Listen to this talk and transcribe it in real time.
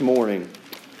Morning.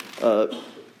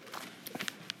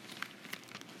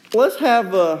 Let's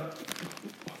have I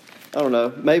don't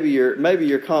know, maybe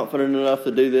you're confident enough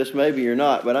to do this, maybe you're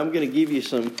not, but I'm going to give you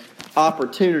some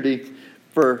opportunity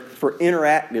for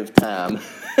interactive time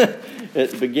at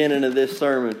the beginning of this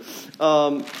sermon.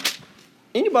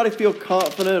 Anybody feel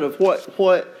confident of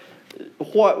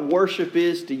what worship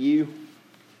is to you?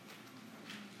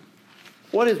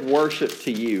 What is worship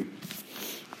to you?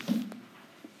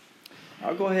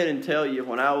 I'll go ahead and tell you,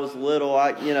 when I was little,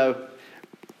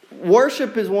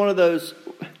 worship is one of those.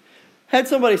 Had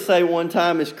somebody say one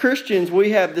time, as Christians, we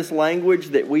have this language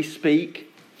that we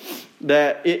speak,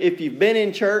 that if you've been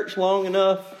in church long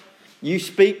enough, you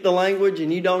speak the language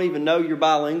and you don't even know you're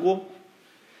bilingual.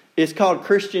 It's called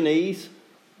Christianese.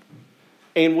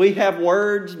 And we have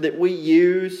words that we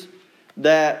use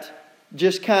that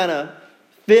just kind of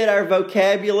fit our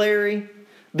vocabulary,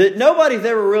 that nobody's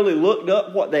ever really looked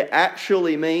up what they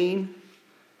actually mean.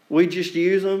 We just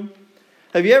use them.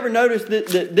 Have you ever noticed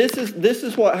that this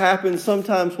is what happens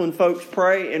sometimes when folks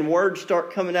pray and words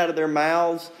start coming out of their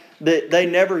mouths that they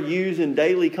never use in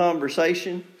daily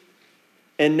conversation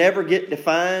and never get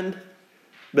defined,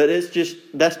 but that's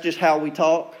just how we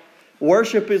talk?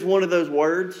 Worship is one of those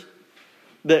words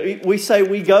that we say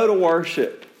we go to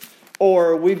worship,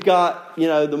 or we've got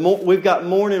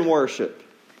morning worship.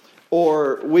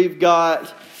 Or we've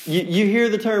got, you hear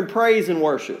the term praise and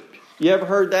worship. You ever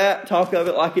heard that? Talk of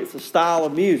it like it's a style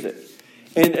of music.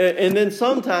 And then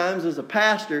sometimes as a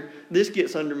pastor, this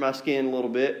gets under my skin a little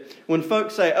bit. When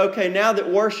folks say, okay, now that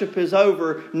worship is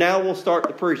over, now we'll start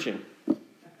the preaching.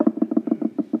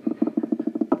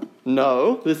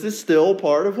 No, this is still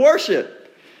part of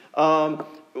worship.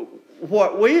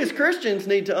 What we as Christians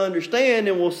need to understand,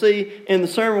 and we'll see in the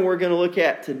sermon we're going to look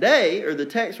at today, or the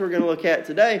text we're going to look at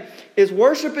today, is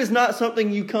worship is not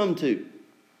something you come to.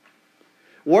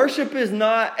 Worship is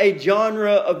not a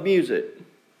genre of music.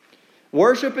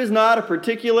 Worship is not a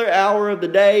particular hour of the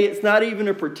day. It's not even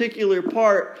a particular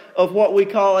part of what we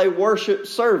call a worship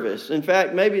service. In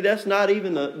fact, maybe that's not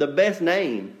even the best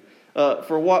name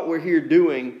for what we're here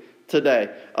doing today.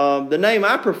 The name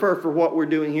I prefer for what we're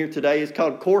doing here today is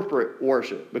called corporate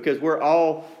worship, because we're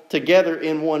all together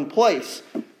in one place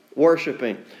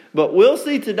worshiping. But we'll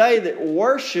see today that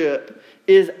worship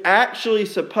is actually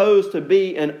supposed to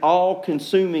be an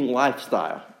all-consuming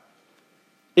lifestyle.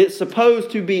 It's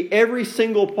supposed to be every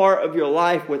single part of your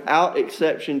life without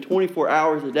exception, 24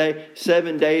 hours a day,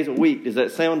 7 days a week. Does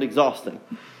that sound exhausting?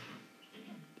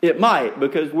 It might,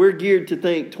 because we're geared to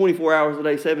think 24 hours a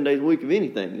day, 7 days a week of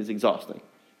anything is exhausting,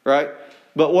 right?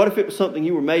 But what if it was something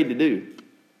you were made to do?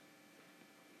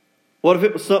 What if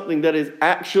it was something that is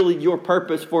actually your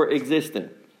purpose for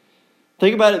existing?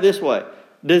 Think about it this way.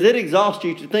 Does it exhaust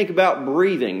you to think about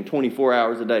breathing 24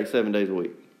 hours a day, 7 days a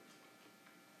week?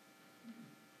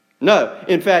 No.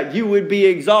 In fact, you would be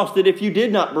exhausted if you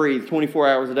did not breathe 24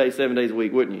 hours a day, 7 days a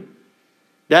week, wouldn't you?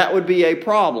 That would be a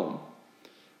problem.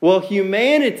 Well,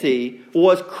 humanity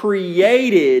was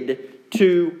created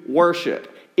to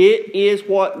worship. It is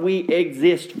what we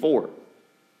exist for.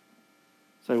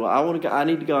 Say, well, I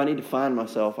need to find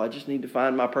myself. I just need to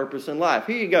find my purpose in life.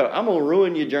 Here you go. I'm going to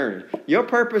ruin your journey. Your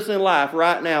purpose in life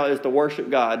right now is to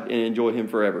worship God and enjoy Him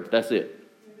forever. That's it.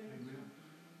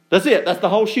 That's it. That's the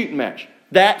whole shooting match.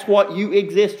 That's what you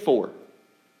exist for.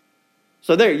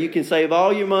 So there, you can save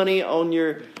all your money on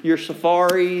your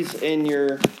safaris and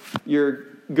your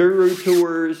guru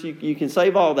tours. You can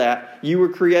save all that. You were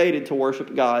created to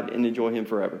worship God and enjoy Him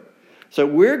forever. So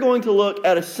we're going to look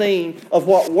at a scene of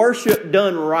what worship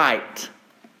done right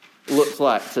looks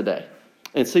like today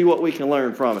and see what we can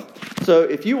learn from it. So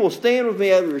if you will stand with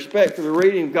me out of respect for the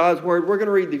reading of God's Word, we're going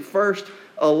to read the first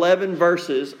 11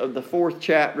 verses of the 4th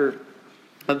chapter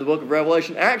of the book of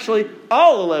Revelation. Actually,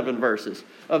 all 11 verses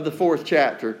of the 4th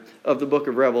chapter of the book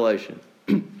of Revelation.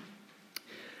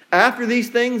 After these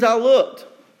things I looked,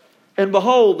 and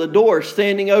behold, the door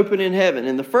standing open in heaven.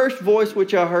 And the first voice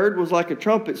which I heard was like a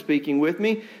trumpet speaking with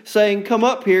me, saying, Come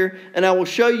up here, and I will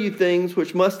show you things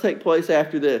which must take place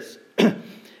after this.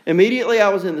 Immediately I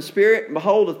was in the Spirit, and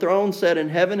behold, a throne set in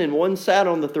heaven, and one sat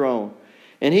on the throne.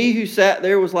 And he who sat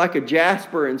there was like a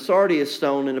jasper and sardius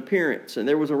stone in appearance. And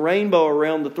there was a rainbow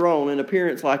around the throne in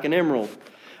appearance like an emerald.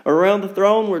 Around the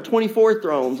throne were 24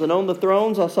 thrones, and on the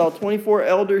thrones I saw 24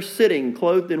 elders sitting,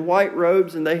 clothed in white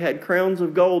robes, and they had crowns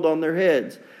of gold on their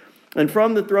heads. And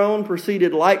from the throne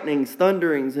proceeded lightnings,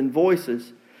 thunderings, and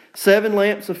voices. 7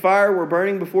 lamps of fire were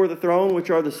burning before the throne,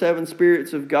 which are the 7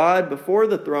 spirits of God. Before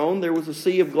the throne there was a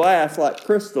sea of glass like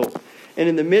crystal. And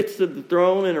in the midst of the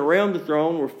throne and around the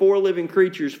throne were 4 living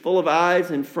creatures full of eyes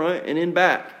in front and in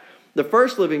back. The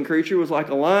first living creature was like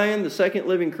a lion, the second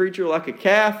living creature like a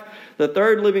calf, the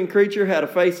third living creature had a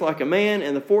face like a man,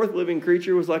 and the fourth living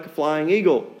creature was like a flying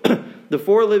eagle. The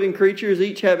four living creatures,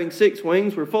 each having 6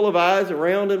 wings, were full of eyes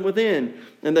around and within,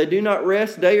 and they do not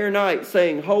rest day or night,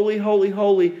 saying, Holy, holy,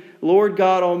 holy, Lord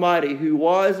God Almighty, who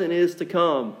was and is to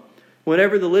come.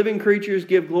 Whenever the living creatures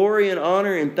give glory and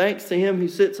honor and thanks to Him who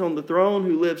sits on the throne,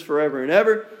 who lives forever and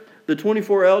ever, the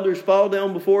 24 elders fall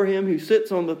down before Him who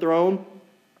sits on the throne,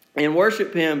 and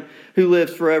worship Him who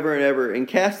lives forever and ever, and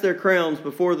cast their crowns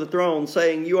before the throne,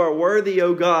 saying, You are worthy,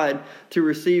 O God, to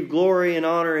receive glory and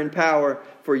honor and power,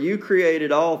 for You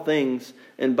created all things,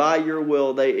 and by Your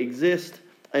will they exist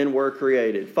and were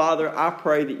created. Father, I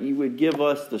pray that You would give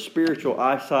us the spiritual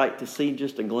eyesight to see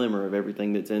just a glimmer of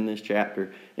everything that's in this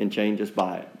chapter and change us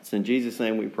by it. It's in Jesus'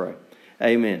 name we pray.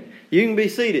 Amen. You can be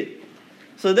seated.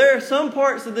 So there are some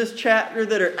parts of this chapter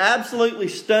that are absolutely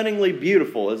stunningly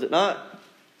beautiful, is it not?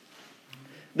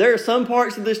 There are some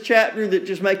parts of this chapter that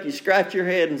just make you scratch your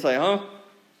head and say,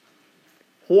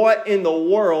 what in the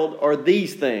world are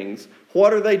these things?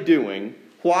 What are they doing?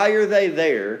 Why are they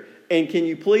there? And can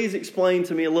you please explain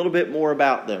to me a little bit more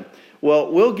about them? Well,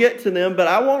 we'll get to them, but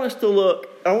I want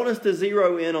us to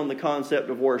zero in on the concept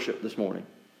of worship this morning.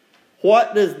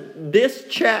 What does this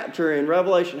chapter in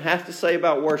Revelation have to say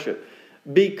about worship?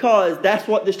 Because that's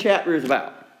what this chapter is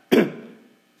about.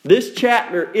 This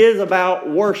chapter is about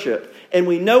worship. And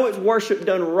we know it's worship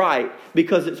done right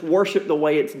because it's worship the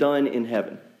way it's done in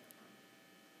heaven.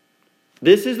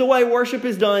 This is the way worship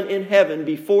is done in heaven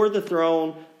before the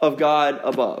throne of God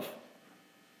above.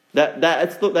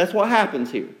 That's what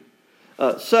happens here.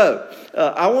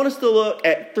 I want us to look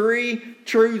at 3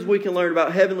 truths we can learn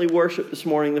about heavenly worship this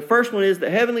morning. The first one is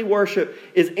that heavenly worship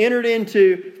is entered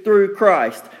into through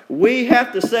Christ. We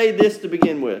have to say this to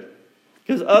begin with,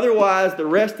 because otherwise the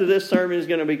rest of this sermon is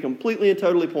going to be completely and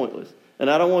totally pointless. And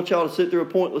I don't want y'all to sit through a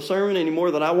pointless sermon any more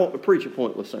than I want to preach a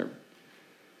pointless sermon.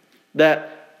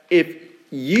 That if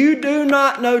you do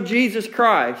not know Jesus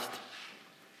Christ,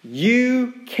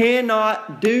 you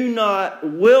cannot, do not,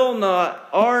 will not,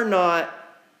 are not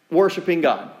worshiping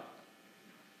God.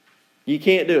 You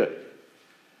can't do it.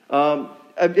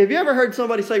 Have you ever heard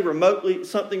somebody say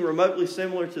something remotely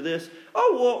similar to this?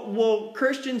 Oh, well,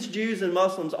 Christians, Jews, and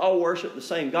Muslims all worship the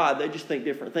same God. They just think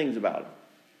different things about Him.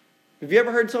 Have you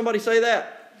ever heard somebody say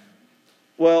that?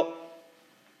 Well,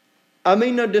 I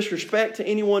mean no disrespect to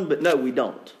anyone, but no, we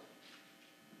don't.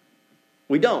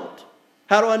 We don't.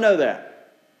 How do I know that?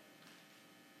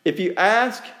 If you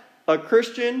ask a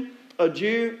Christian, a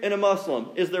Jew, and a Muslim,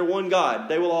 is there one God?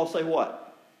 They will all say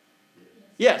what?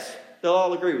 Yes, they'll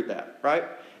all agree with that, right?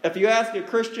 If you ask a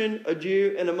Christian, a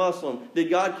Jew, and a Muslim, did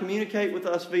God communicate with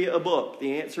us via a book?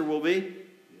 The answer will be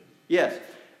yes.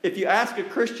 If you ask a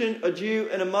Christian, a Jew,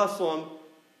 and a Muslim,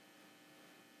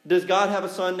 does God have a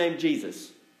son named Jesus?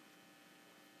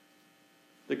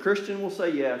 The Christian will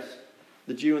say yes.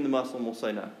 The Jew and the Muslim will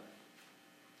say no.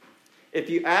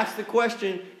 If you ask the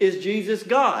question, is Jesus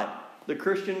God? The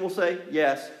Christian will say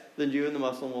yes. The Jew and the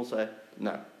Muslim will say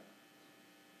no.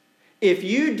 If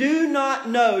you do not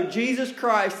know Jesus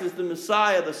Christ as the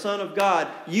Messiah, the Son of God,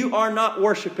 you are not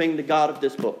worshiping the God of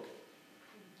this book.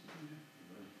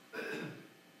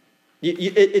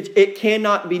 It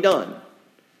cannot be done.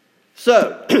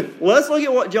 So, let's look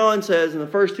at what John says in the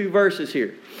first 2 verses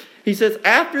here. He says,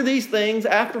 after these things,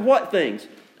 after what things?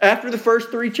 After the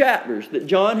first 3 chapters, that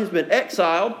John has been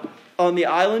exiled on the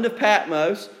island of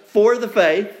Patmos for the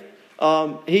faith.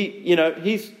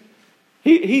 He's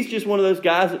just one of those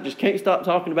guys that just can't stop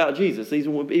talking about Jesus,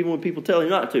 even when people tell him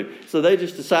not to. So they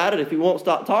just decided if he won't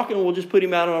stop talking, we'll just put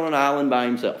him out on an island by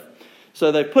himself.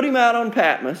 So they put him out on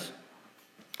Patmos.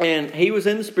 And he was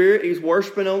in the Spirit. He was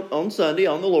worshiping on Sunday,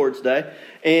 on the Lord's Day.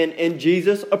 And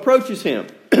Jesus approaches him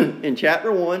in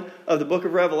chapter 1 of the book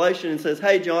of Revelation and says,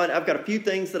 hey, John, I've got a few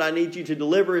things that I need you to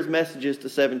deliver as messages to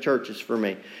 7 churches for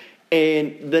me.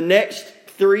 And the next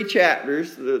 3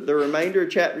 chapters, the remainder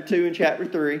of chapter 2 and chapter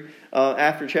 3,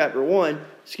 after chapter 1,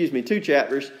 2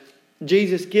 chapters,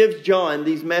 Jesus gives John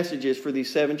these messages for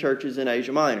these 7 churches in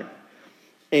Asia Minor.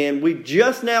 And we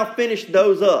just now finished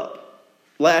those up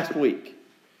last week.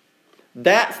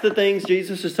 That's the things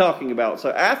Jesus is talking about.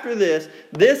 So after this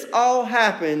all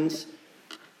happens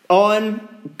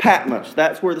on Patmos.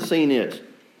 That's where the scene is.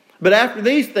 But after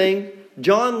these things,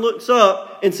 John looks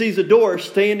up and sees a door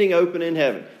standing open in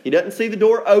heaven. He doesn't see the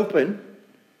door open.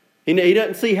 He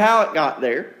doesn't see how it got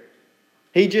there.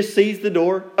 He just sees the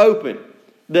door open.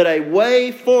 That a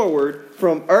way forward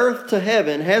from earth to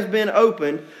heaven has been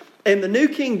opened. And the New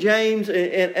King James,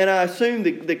 and I assume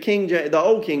the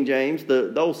Old King James, the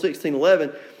old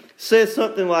 1611, says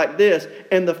something like this,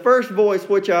 and the first voice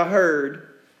which I heard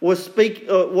was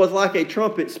like a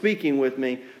trumpet speaking with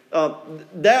me.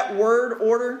 That word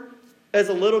order is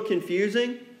a little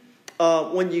confusing.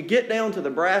 When you get down to the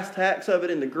brass tacks of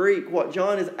it in the Greek, what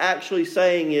John is actually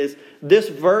saying is this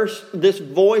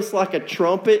voice like a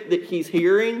trumpet that he's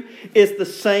hearing is the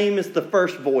same as the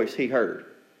first voice he heard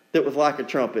that was like a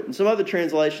trumpet. And some other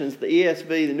translations, the ESV,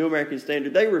 the New American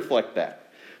Standard, they reflect that.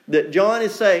 That John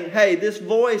is saying, hey, this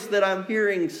voice that I'm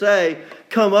hearing say,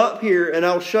 come up here and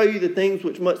I'll show you the things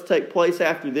which must take place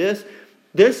after this.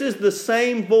 This is the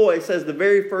same voice as the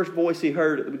very first voice he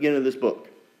heard at the beginning of this book.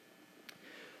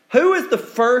 Who is the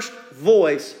first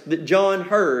voice that John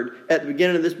heard at the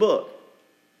beginning of this book?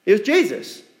 It was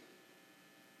Jesus.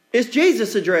 It's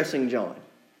Jesus addressing John.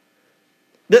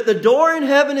 That the door in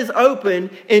heaven is open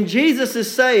and Jesus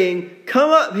is saying,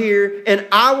 come up here and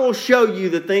I will show you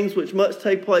the things which must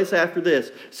take place after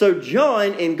this. So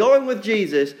John, in going with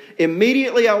Jesus,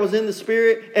 immediately I was in the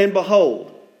Spirit, and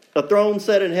behold, a throne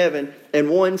set in heaven, and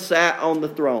one sat on the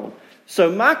throne.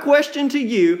 So my question to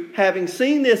you, having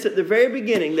seen this at the very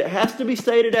beginning, that has to be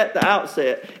stated at the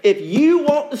outset, if you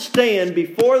want to stand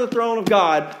before the throne of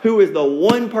God, who is the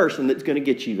one person that's going to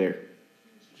get you there?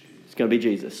 It's going to be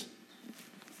Jesus.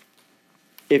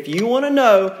 If you want to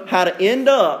know how to end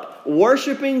up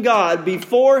worshiping God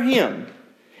before Him,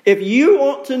 if you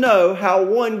want to know how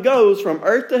one goes from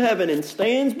earth to heaven and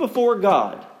stands before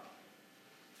God,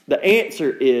 the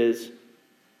answer is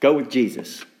go with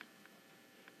Jesus.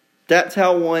 That's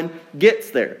how one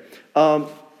gets there. Y'all,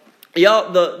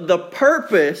 the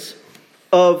purpose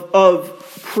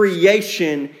of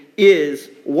creation is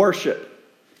worship.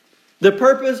 The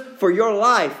purpose for your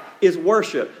life is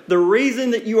worship. The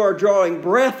reason that you are drawing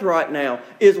breath right now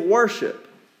is worship.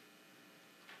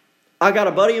 I got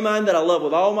a buddy of mine that I love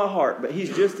with all my heart, but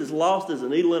he's just as lost as a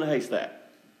needle in a haystack.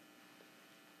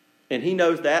 And he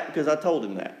knows that because I told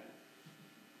him that.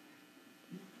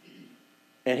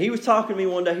 And he was talking to me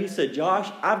one day. He said,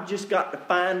 Josh, I've just got to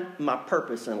find my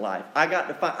purpose in life.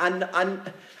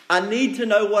 I need to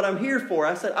know what I'm here for.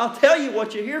 I said, I'll tell you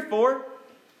what you're here for.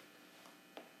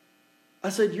 I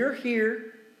said, you're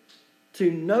here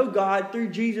to know God through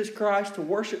Jesus Christ, to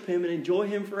worship Him and enjoy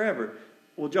Him forever.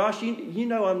 Well, Josh, you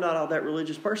know I'm not all that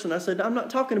religious person. I said, I'm not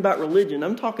talking about religion.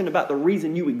 I'm talking about the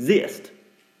reason you exist.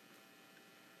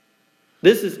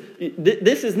 This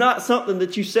is not something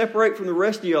that you separate from the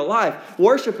rest of your life.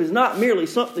 Worship is not merely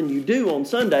something you do on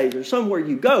Sundays or somewhere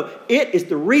you go. It is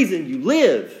the reason you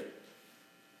live.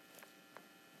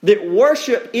 That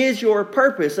worship is your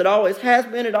purpose. It always has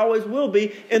been, it always will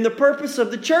be. And the purpose of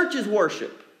the church is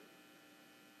worship.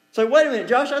 So wait a minute,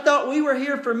 Josh, I thought we were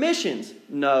here for missions.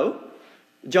 No.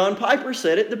 John Piper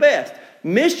said it the best.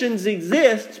 Missions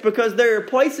exists because there are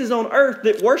places on earth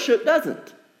that worship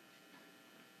doesn't.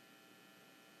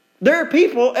 There are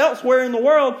people elsewhere in the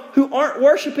world who aren't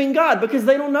worshiping God because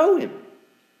they don't know Him.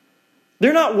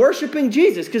 They're not worshiping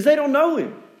Jesus because they don't know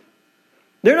Him.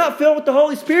 They're not filled with the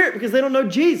Holy Spirit because they don't know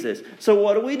Jesus. So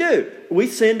what do? We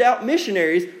send out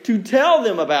missionaries to tell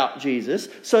them about Jesus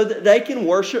so that they can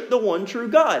worship the one true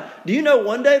God. Do you know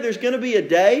one day there's going to be a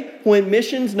day when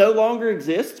missions no longer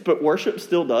exists, but worship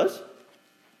still does?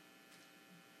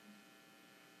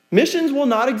 Missions will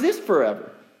not exist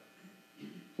forever.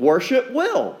 Worship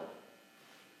will.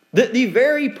 The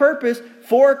very purpose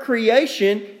for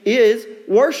creation is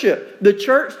worship. The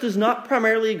church does not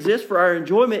primarily exist for our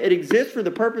enjoyment. It exists for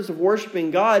the purpose of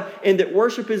worshiping God, and that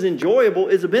worship is enjoyable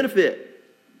is a benefit.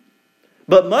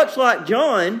 But much like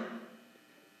John,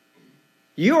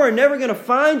 you are never going to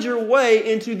find your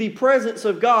way into the presence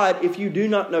of God if you do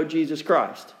not know Jesus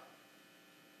Christ.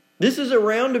 This is a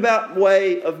roundabout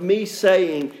way of me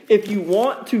saying, if you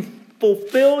want to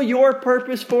fulfill your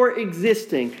purpose for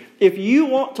existing, if you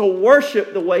want to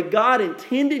worship the way God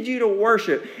intended you to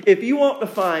worship, if you want to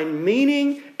find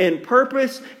meaning and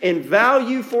purpose and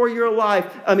value for your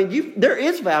life, there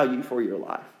is value for your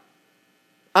life.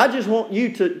 I just want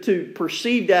you to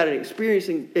perceive that and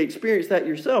experience that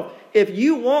yourself. If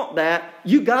you want that,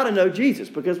 you got to know Jesus,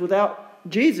 because without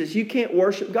Jesus, you can't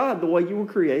worship God the way you were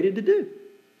created to do.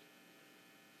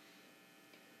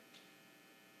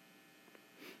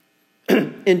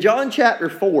 In John chapter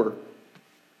 4,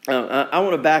 I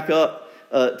want to back up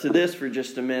to this for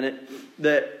just a minute.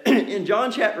 That in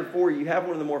John chapter 4, you have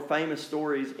one of the more famous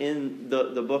stories in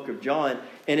the book of John,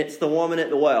 and it's the woman at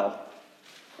the well.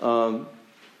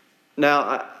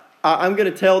 Now, I'm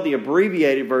going to tell the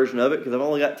abbreviated version of it because I've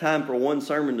only got time for one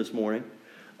sermon this morning.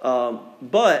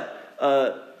 But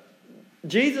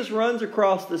Jesus runs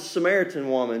across this Samaritan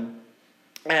woman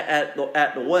at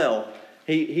the well.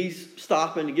 He's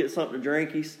stopping to get something to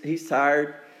drink. He's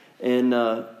tired.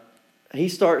 And he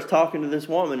starts talking to this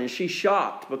woman. And she's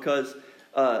shocked because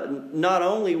not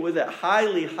only was it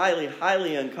highly, highly,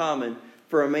 highly uncommon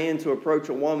for a man to approach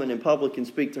a woman in public and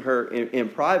speak to her in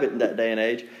private in that day and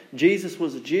age, Jesus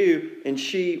was a Jew and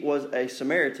she was a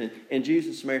Samaritan. And Jews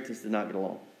and Samaritans did not get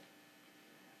along.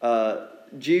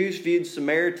 Jews viewed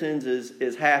Samaritans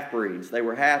as half-breeds. They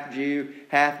were half Jew,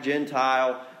 half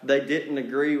Gentile. They didn't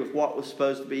agree with what was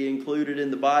supposed to be included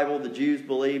in the Bible. The Jews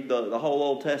believed the whole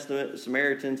Old Testament. The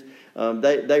Samaritans,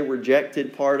 they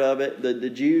rejected part of it. The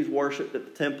Jews worshipped at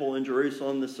the temple in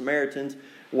Jerusalem. The Samaritans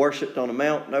worshipped on a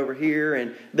mountain over here.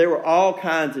 And there were all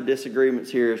kinds of disagreements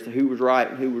here as to who was right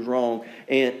and who was wrong.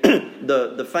 And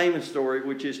the famous story,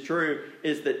 which is true,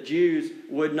 is that Jews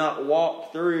would not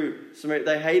walk through Samaria.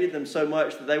 They hated them so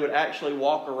much that they would actually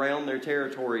walk around their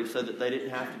territory so that they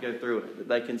didn't have to go through it. That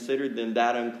they considered them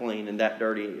that unclean and that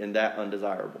dirty and that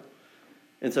undesirable.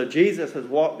 And so Jesus has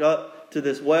walked up to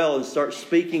this well and starts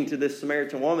speaking to this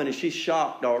Samaritan woman, and she's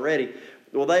shocked already.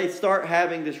 Well, they start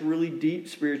having this really deep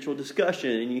spiritual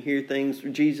discussion, and you hear things,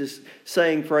 Jesus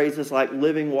saying phrases like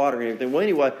living water and everything. Well,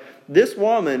 anyway, this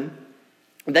woman,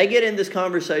 they get in this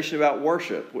conversation about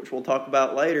worship, which we'll talk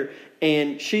about later,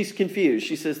 and she's confused.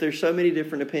 She says, there's so many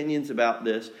different opinions about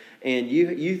this, and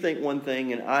you think one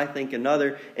thing and I think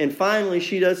another. And finally,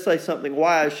 she does say something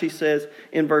wise. She says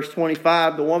in verse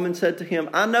 25, the woman said to him,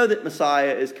 I know that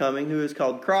Messiah is coming, who is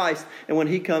called Christ, and when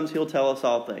he comes, he'll tell us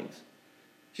all things.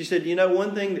 She said, you know,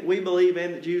 one thing that we believe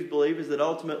and that Jews believe is that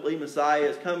ultimately Messiah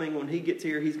is coming. When he gets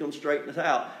here, he's going to straighten us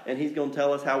out. And he's going to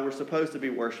tell us how we're supposed to be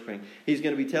worshiping. He's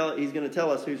going to tell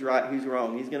us who's right, who's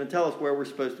wrong. He's going to tell us where we're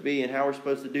supposed to be and how we're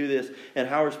supposed to do this and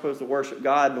how we're supposed to worship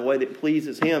God in a way that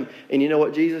pleases him. And you know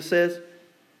what Jesus says?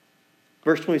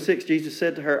 Verse 26, Jesus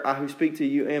said to her, I who speak to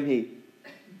you am he.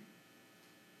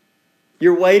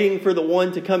 You're waiting for the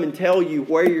one to come and tell you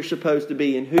where you're supposed to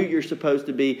be and who you're supposed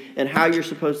to be and how you're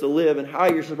supposed to live and how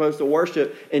you're supposed to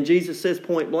worship. And Jesus says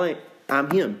point blank,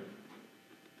 I'm him.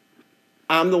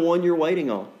 I'm the one you're waiting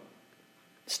on.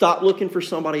 Stop looking for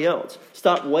somebody else.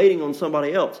 Stop waiting on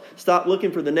somebody else. Stop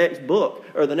looking for the next book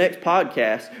or the next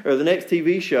podcast or the next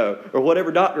TV show or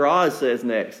whatever Dr. Oz says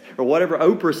next or whatever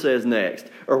Oprah says next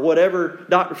or whatever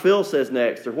Dr. Phil says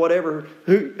next or whatever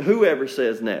whoever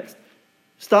says next.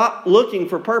 Stop looking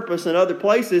for purpose in other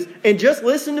places and just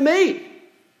listen to me.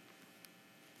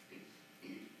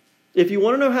 If you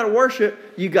want to know how to worship,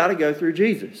 you got to go through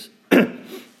Jesus. And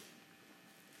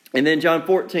then John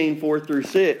 14, 4 through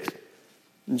 6.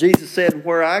 Jesus said,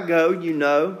 where I go, you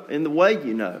know, and the way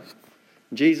you know.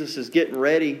 Jesus is getting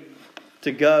ready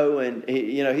to go, and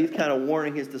he's kind of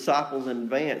warning his disciples in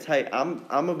advance, hey,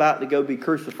 I'm about to go be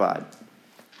crucified.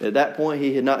 At that point,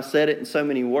 he had not said it in so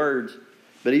many words.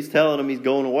 But he's telling them he's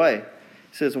going away.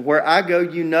 He says, where I go,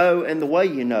 you know, and the way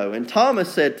you know. And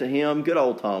Thomas said to him, good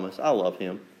old Thomas, I love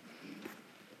him.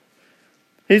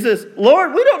 He says,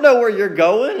 Lord, we don't know where you're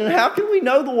going, and how can we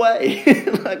know the way?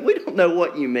 We don't know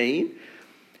what you mean.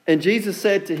 And Jesus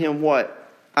said to him, what?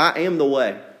 I am the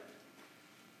way,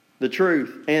 the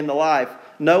truth, and the life.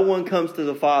 No one comes to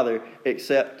the Father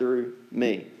except through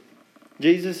me.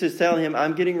 Jesus is telling him,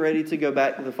 I'm getting ready to go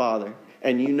back to the Father,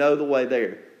 and you know the way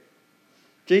there.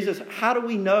 Jesus, how do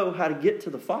we know how to get to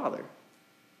the Father?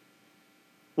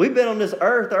 We've been on this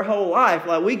earth our whole life.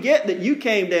 We get that you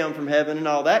came down from heaven and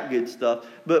all that good stuff.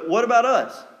 But what about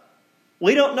us?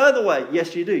 We don't know the way.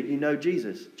 Yes, you do. You know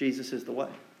Jesus. Jesus is the way.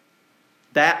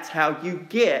 That's how you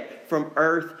get from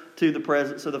earth to the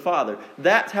presence of the Father.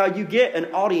 That's how you get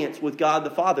an audience with God the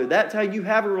Father. That's how you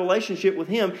have a relationship with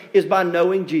him, is by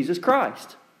knowing Jesus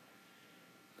Christ.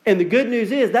 And the good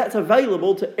news is that's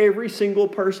available to every single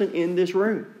person in this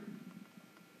room.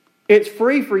 It's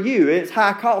free for you. Its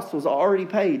high cost was already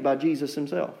paid by Jesus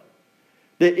himself.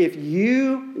 That if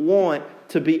you want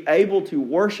to be able to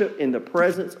worship in the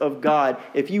presence of God,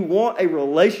 if you want a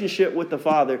relationship with the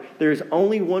Father, there is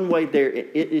only one way there.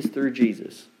 It is through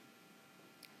Jesus.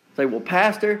 Say, well,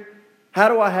 Pastor, how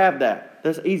do I have that?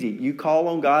 That's easy. You call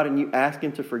on God and you ask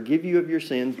him to forgive you of your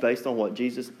sins based on what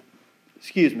Jesus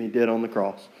did on the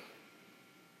cross.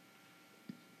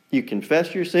 You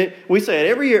confess your sin. We say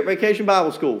it every year at Vacation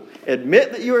Bible School.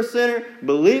 Admit that you're a sinner.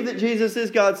 Believe that Jesus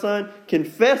is God's Son.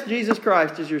 Confess Jesus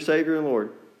Christ as your Savior and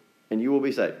Lord. And you will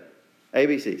be saved.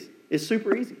 ABCs. It's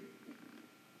super easy.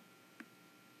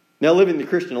 Now, living the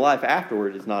Christian life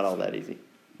afterward is not all that easy.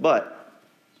 But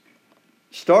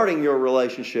starting your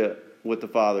relationship with the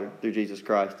Father through Jesus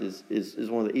Christ is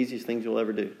one of the easiest things you'll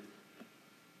ever do.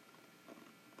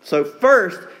 So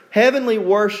first, heavenly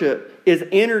worship is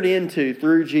entered into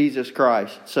through Jesus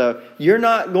Christ. So you're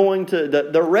not going to,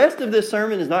 the rest of this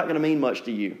sermon is not going to mean much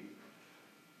to you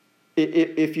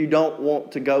if you don't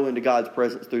want to go into God's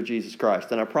presence through Jesus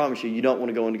Christ. And I promise you, you don't want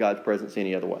to go into God's presence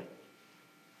any other way.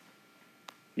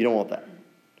 You don't want that.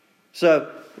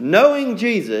 So, knowing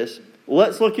Jesus,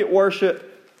 let's look at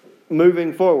worship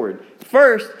moving forward.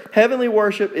 First, heavenly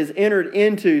worship is entered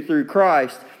into through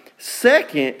Christ.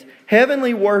 Second,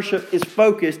 heavenly worship is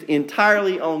focused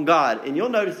entirely on God. And you'll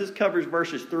notice this covers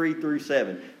verses 3 through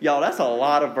 7. Y'all, that's a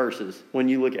lot of verses when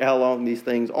you look at how long these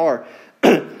things are.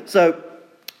 So,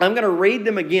 I'm going to read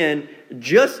them again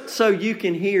just so you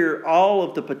can hear all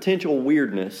of the potential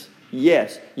weirdness.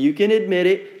 Yes, you can admit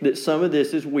it that some of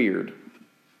this is weird.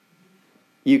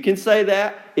 You can say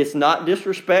that. It's not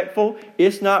disrespectful.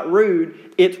 It's not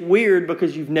rude. It's weird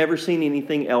because you've never seen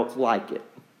anything else like it.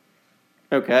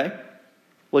 Okay?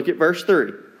 Look at verse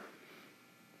 3.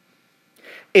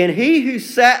 And he who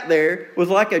sat there was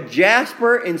like a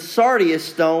jasper and sardius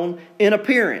stone in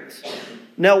appearance.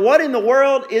 Now, what in the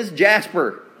world is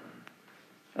jasper?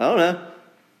 I don't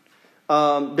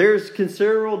know. There's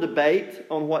considerable debate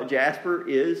on what jasper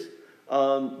is.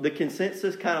 The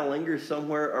consensus kind of lingers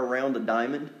somewhere around a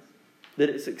diamond, that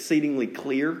it's exceedingly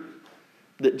clear,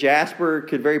 that jasper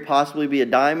could very possibly be a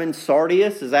diamond.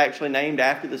 Sardius is actually named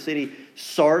after the city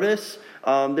Sardis.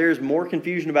 There's more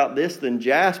confusion about this than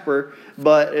jasper,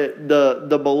 but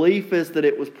the belief is that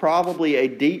it was probably a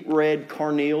deep red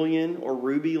carnelian or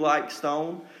ruby-like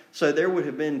stone. So there would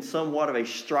have been somewhat of a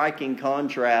striking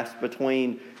contrast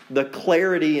between the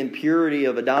clarity and purity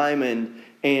of a diamond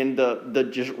and the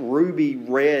just ruby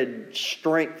red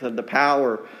strength of the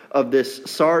power of this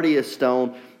sardius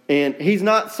stone. And he's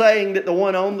not saying that the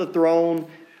one on the throne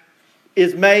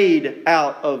is made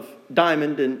out of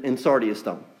diamond and sardius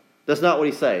stone. That's not what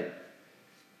he's saying.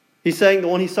 He's saying the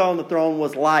one he saw on the throne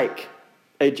was like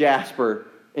a jasper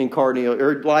and carnelian,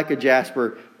 or like a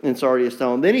jasper and sardius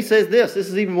stone. Then he says this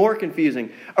is even more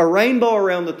confusing. A rainbow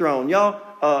around the throne. Y'all,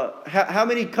 how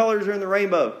many colors are in the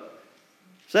rainbow?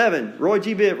 7. Roy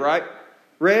G. Biv, right?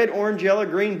 Red, orange, yellow,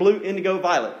 green, blue, indigo,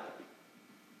 violet.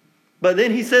 But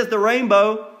then he says the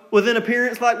rainbow was in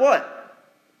appearance like what?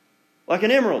 Like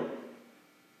an emerald.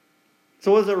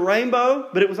 So was it a rainbow,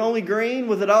 but it was only green?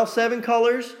 Was it all 7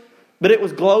 colors? But it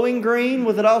was glowing green?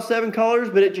 Was it all 7 colors,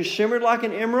 but it just shimmered like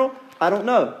an emerald? I don't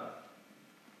know.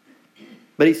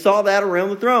 But he saw that around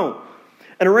the throne.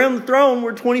 And around the throne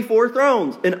were 24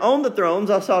 thrones. And on the thrones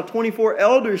I saw 24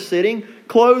 elders sitting,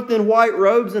 clothed in white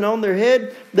robes, and on their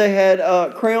head they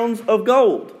had crowns of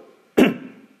gold.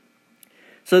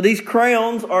 So these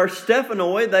crowns are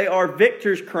Stephanoi. They are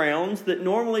victor's crowns that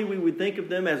normally we would think of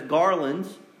them as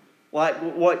garlands, like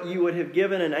what you would have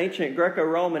given an ancient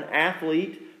Greco-Roman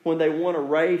athlete when they won a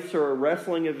race or a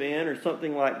wrestling event or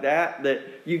something like that, that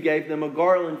you gave them a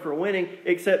garland for winning,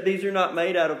 except these are not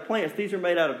made out of plants. These are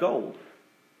made out of gold.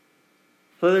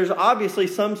 So there's obviously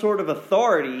some sort of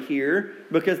authority here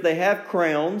because they have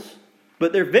crowns,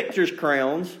 but they're victor's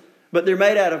crowns, but they're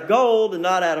made out of gold and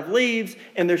not out of leaves,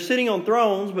 and they're sitting on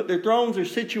thrones, but their thrones are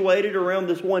situated around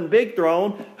this one big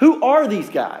throne. Who are these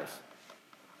guys?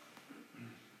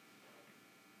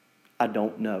 I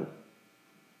don't know.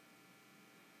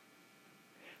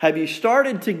 Have you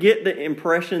started to get the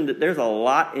impression that there's a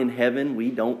lot in heaven we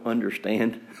don't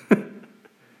understand?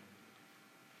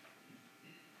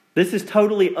 This is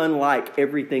totally unlike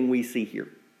everything we see here.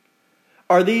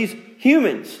 Are these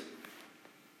humans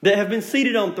that have been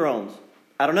seated on thrones?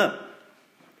 I don't know.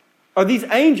 Are these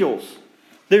angels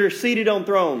that are seated on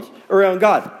thrones around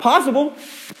God? Possible.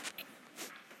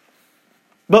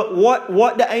 But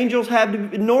what do angels have to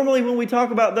be? Normally when we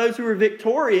talk about those who are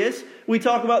victorious, we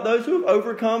talk about those who have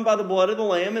overcome by the blood of the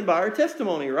Lamb and by our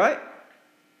testimony, right?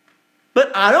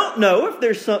 But I don't know if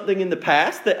there's something in the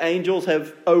past that angels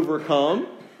have overcome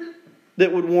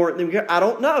that would warrant them. I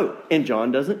don't know. And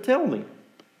John doesn't tell me.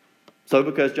 So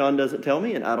because John doesn't tell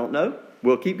me and I don't know,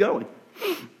 we'll keep going.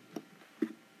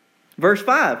 Verse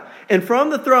 5. And from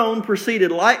the throne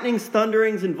proceeded lightnings,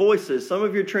 thunderings, and voices. Some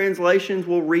of your translations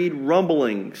will read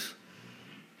rumblings.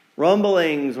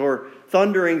 Rumblings or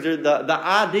thunderings. Or the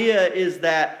idea is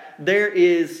that there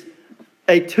is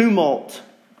a tumult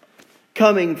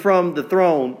coming from the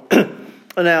throne.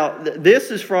 Now, this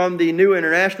is from the New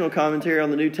International Commentary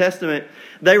on the New Testament.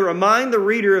 They remind the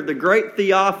reader of the great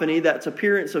theophany, that's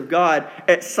appearance of God,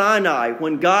 at Sinai,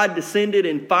 when God descended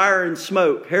in fire and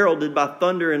smoke, heralded by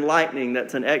thunder and lightning.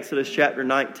 That's in Exodus chapter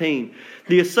 19.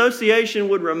 The association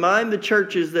would remind the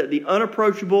churches that the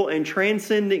unapproachable and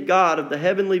transcendent God of the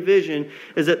heavenly vision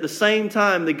is at the same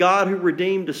time the God who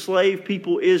redeemed a slave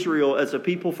people Israel as a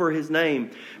people for His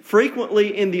name.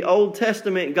 Frequently in the Old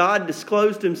Testament, God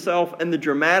disclosed Himself in the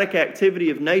dramatic activity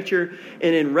of nature,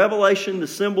 and in Revelation, the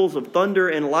symbols of thunder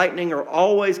and lightning are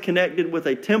always connected with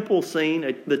a temple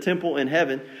scene, the temple in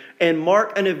heaven, and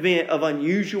mark an event of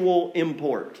unusual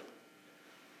import.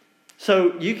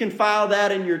 So you can file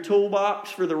that in your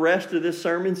toolbox for the rest of this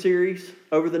sermon series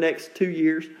over the next 2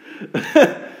 years.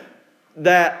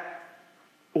 That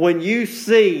when you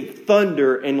see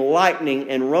thunder and lightning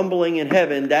and rumbling in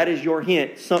heaven, that is your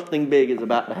hint. Something big is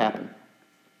about to happen.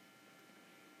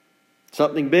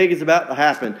 Something big is about to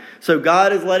happen. So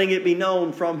God is letting it be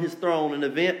known from His throne an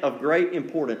event of great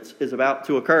importance is about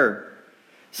to occur.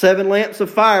 7 lamps of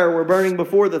fire were burning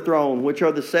before the throne, which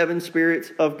are the 7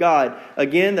 spirits of God.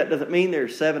 Again, that doesn't mean there are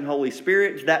 7 Holy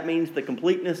Spirits. That means the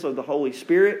completeness of the Holy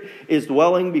Spirit is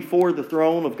dwelling before the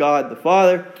throne of God the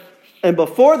Father. And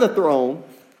before the throne,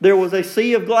 there was a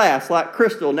sea of glass like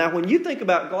crystal. Now, when you think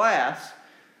about glass,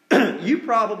 you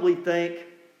probably think,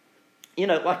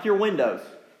 like your windows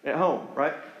at home,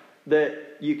 right?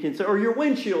 That you can see, or your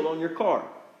windshield on your car.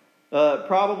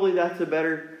 Probably that's a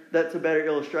better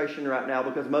illustration right now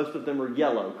because most of them are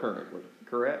yellow currently,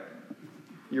 correct?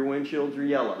 Your windshields are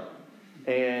yellow.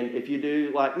 And if you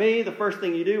do like me, the first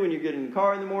thing you do when you get in the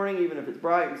car in the morning, even if it's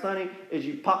bright and sunny, is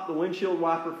you pop the windshield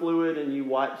wiper fluid and you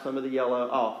wipe some of the yellow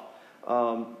off.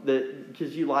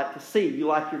 Because you like to see. You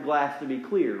like your glass to be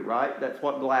clear, right? That's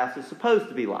what glass is supposed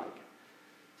to be like.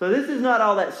 So this is not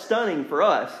all that stunning for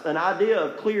us. An idea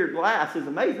of clear glass is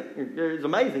amazing. It's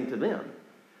amazing to them.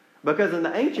 Because in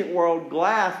the ancient world,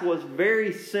 glass was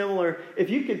very similar.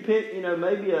 If you could pick,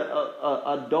 maybe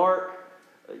a dark,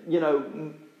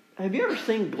 have you ever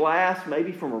seen glass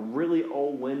maybe from a really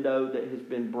old window that has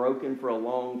been broken for a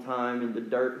long time and the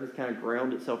dirt has kind of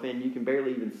ground itself in? You can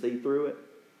barely even see through it.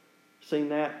 Seen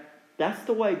that? That's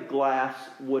the way glass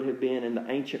would have been in the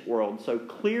ancient world. So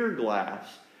clear glass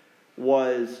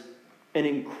was an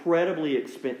incredibly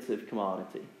expensive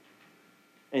commodity.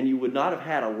 And you would not have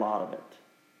had a lot of it.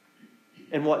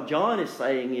 And what John is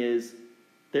saying is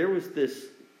there was this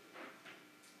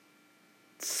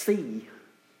sea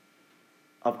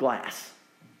of glass.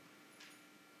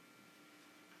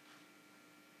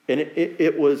 And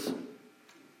it was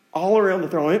all around the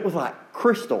throne. It was like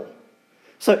crystal.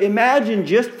 So imagine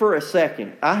just for a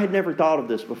second, I had never thought of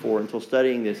this before until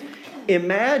studying this.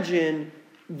 Imagine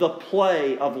the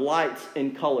play of lights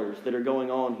and colors that are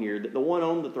going on here. That the one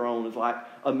on the throne is like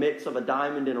a mix of a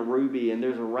diamond and a ruby, and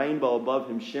there's a rainbow above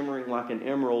him shimmering like an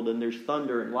emerald, and there's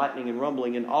thunder and lightning and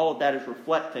rumbling, and all of that is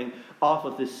reflecting off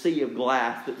of this sea of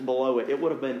glass that's below it. It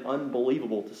would have been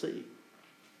unbelievable to see.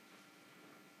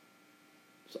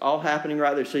 It's all happening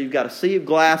right there. So you've got a sea of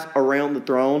glass around the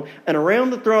throne, and around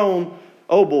the throne,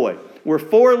 oh boy, were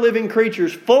 4 living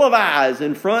creatures full of eyes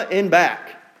in front and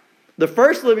back. The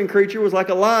first living creature was like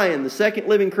a lion, the second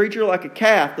living creature like a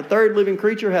calf, the third living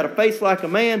creature had a face like a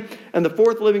man, and the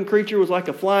fourth living creature was like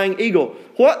a flying eagle.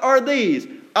 What are these?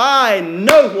 I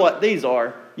know what these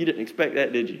are. You didn't expect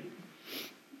that, did you?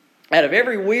 Out of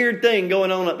every weird thing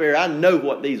going on up there, I know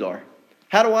what these are.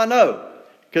 How do I know?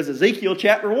 Because Ezekiel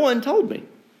chapter 1 told me.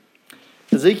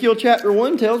 Ezekiel chapter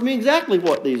 1 tells me exactly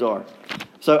what these are.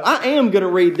 So I am going to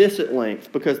read this at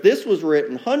length because this was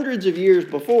written hundreds of years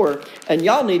before, and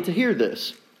y'all need to hear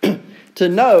this to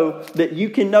know that you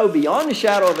can know beyond a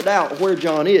shadow of a doubt where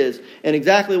John is and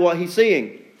exactly what he's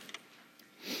seeing.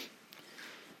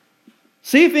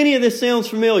 See if any of this sounds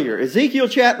familiar. Ezekiel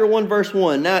chapter 1 verse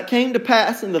 1. Now it came to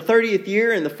pass in the 30th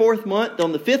year, in the 4th month,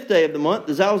 on the 5th day of the month,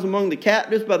 as I was among the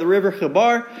captives by the river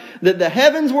Chebar, that the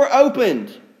heavens were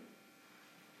opened.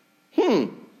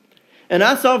 And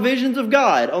I saw visions of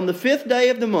God. On the 5th day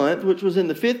of the month, which was in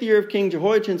the 5th year of King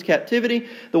Jehoiachin's captivity,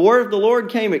 the word of the Lord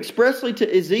came expressly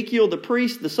to Ezekiel the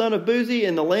priest, the son of Buzi,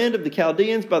 in the land of the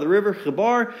Chaldeans by the river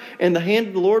Chebar, and the hand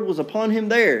of the Lord was upon him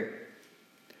there.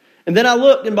 And then I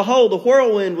looked, and behold, a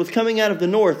whirlwind was coming out of the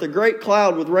north, a great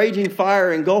cloud with raging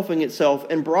fire engulfing itself,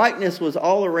 and brightness was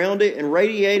all around it, and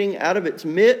radiating out of its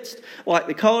midst, like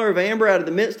the color of amber out of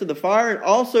the midst of the fire, and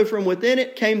also from within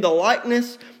it came the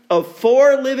likeness of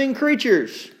 4 living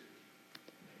creatures.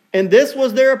 And this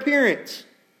was their appearance.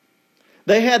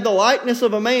 They had the likeness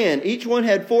of a man. Each one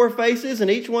had 4 faces,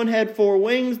 and each one had 4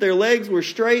 wings. Their legs were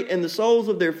straight, and the soles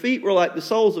of their feet were like the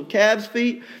soles of calves'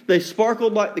 feet. They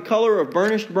sparkled like the color of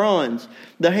burnished bronze.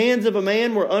 The hands of a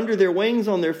man were under their wings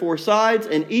on their 4 sides,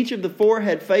 and each of the 4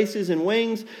 had faces and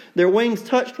wings. Their wings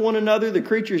touched one another. The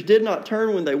creatures did not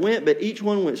turn when they went, but each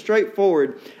one went straight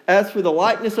forward. As for the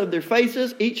likeness of their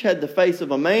faces, each had the face of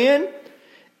a man.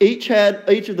 Each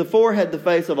of the 4 had the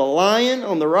face of a lion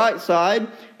on the right side.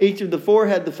 Each of the 4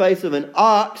 had the face of an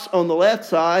ox on the left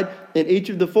side. And each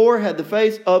of the 4 had the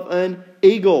face of an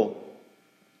eagle.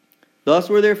 Thus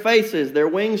were their faces. Their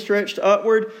wings stretched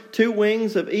upward. 2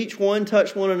 wings of each one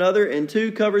touched one another, and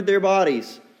 2 covered their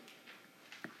bodies.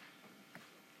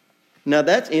 Now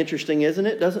that's interesting, isn't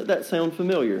it? Doesn't that sound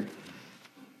familiar?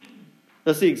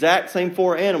 That's the exact same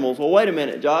 4 animals. Well, wait a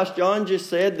minute, Josh. John just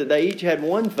said that they each had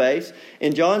 1 face,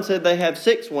 and John said they have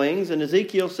 6 wings, and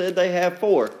Ezekiel said they have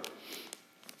 4.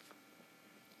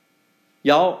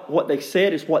 Y'all, what they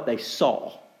said is what they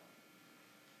saw.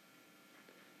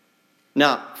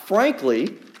 Now,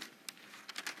 frankly,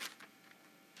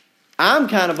 I'm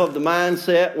kind of the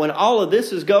mindset when all of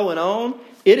this is going on,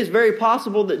 it is very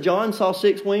possible that John saw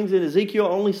 6 wings and Ezekiel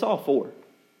only saw 4.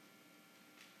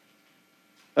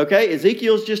 Okay,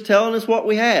 Ezekiel's just telling us what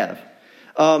we have.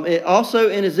 Also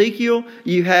in Ezekiel,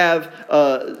 you have,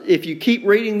 if you keep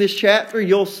reading this chapter,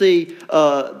 you'll see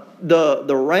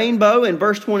the rainbow in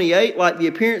verse 28, like the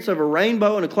appearance of a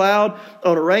rainbow in a cloud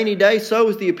on a rainy day, so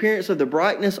is the appearance of the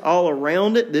brightness all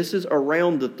around it. This is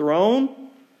around the throne.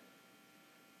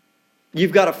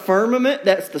 You've got a firmament,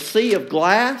 that's the sea of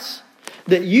glass.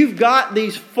 That you've got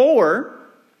these 4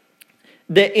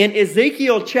 that in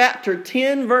Ezekiel chapter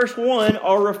 10 verse 1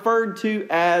 are referred to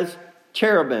as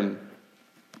cherubim.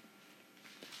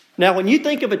 Now when you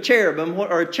think of a cherubim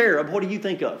or a cherub, what do you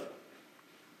think of?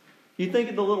 You think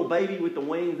of the little baby with the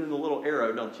wings and the little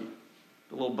arrow, don't you?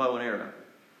 The little bow and arrow.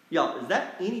 Y'all, is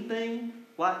that anything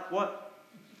like what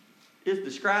is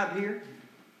described here?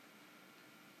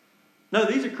 No,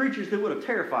 these are creatures that would have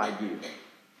terrified you.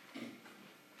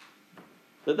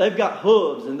 That they've got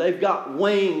hooves and they've got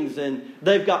wings and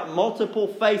they've got multiple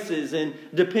faces, and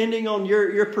depending on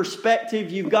your perspective,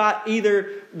 you've got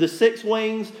either the 6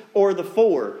 wings or the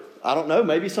 4. I don't know,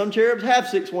 maybe some cherubs have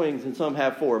 6 wings and some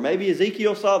have 4. Maybe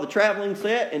Ezekiel saw the traveling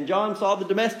set and John saw the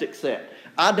domestic set.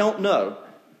 I don't know.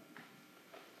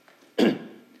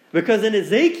 Because in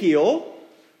Ezekiel,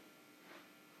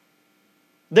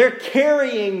 they're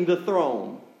carrying the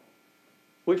throne.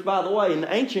 Which, by the way, in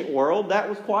the ancient world, that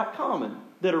was quite common.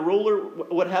 That a ruler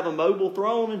would have a mobile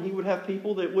throne and he would have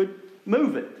people that would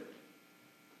move it.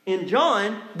 In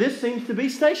John, this seems to be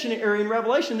stationary. Or in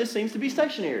Revelation, this seems to be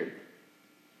stationary.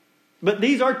 But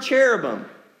these are cherubim.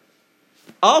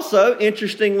 Also,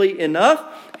 interestingly enough,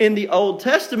 in the Old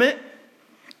Testament,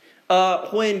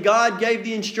 when God gave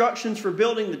the instructions for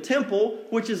building the temple,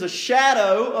 which is a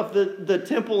shadow of the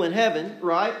temple in heaven,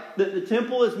 right? That the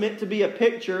temple is meant to be a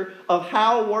picture of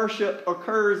how worship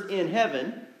occurs in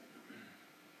heaven.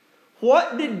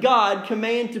 What did God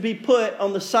command to be put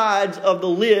on the sides of the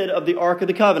lid of the Ark of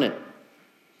the Covenant?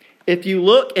 If you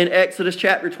look in Exodus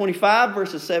chapter 25,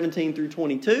 verses 17 through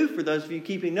 22, for those of you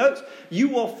keeping notes, you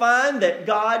will find that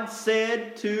God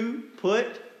said to put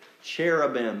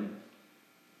cherubim.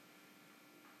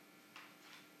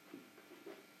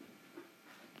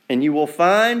 And you will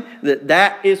find that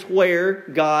that is where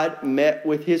God met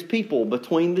with His people,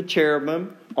 between the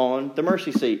cherubim on the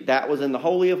mercy seat. That was in the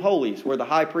Holy of Holies, where the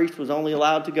high priest was only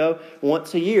allowed to go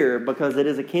once a year, because it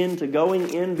is akin to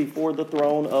going in before the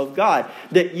throne of God.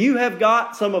 That you have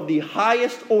got some of the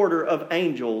highest order of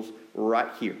angels right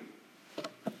here.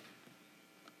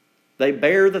 They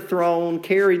bear the throne,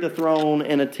 carry the throne,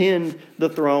 and attend the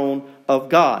throne of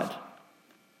God.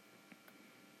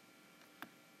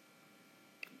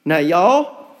 Now,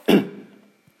 y'all,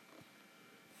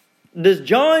 does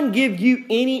John give you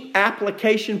any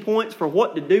application points for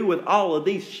what to do with all of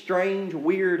these strange,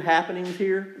 weird happenings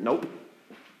here? Nope.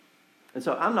 And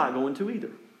so I'm not going to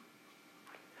either.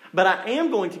 But I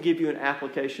am going to give you an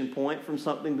application point from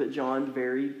something that John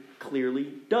very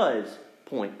clearly does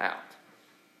point out.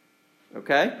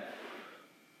 Okay?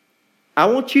 I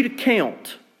want you to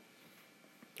count.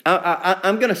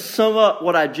 I'm going to sum up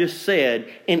what I just said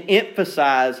and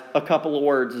emphasize a couple of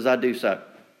words as I do so.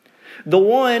 The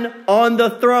one on the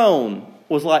throne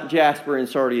was like jasper and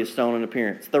sardius stone in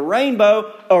appearance. The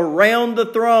rainbow around the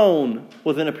throne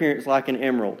was in appearance like an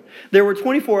emerald. There were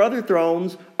 24 other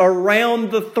thrones around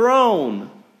the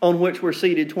throne, on which were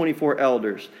seated 24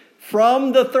 elders.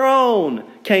 From the throne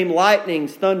came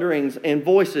lightnings, thunderings, and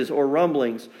voices or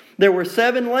rumblings. There were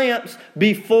 7 lamps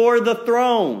before the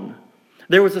throne,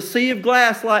 There was a sea of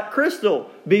glass like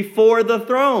crystal before the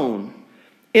throne.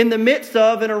 In the midst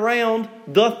of and around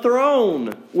the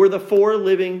throne were the four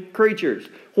living creatures.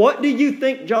 What do you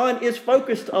think John is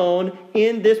focused on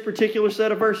in this particular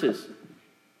set of verses?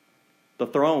 The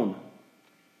throne.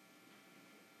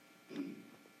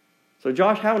 So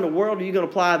Josh, how in the world are you going to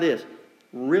apply this?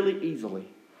 Really easily.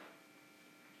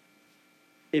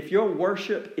 If your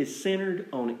worship is centered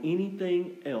on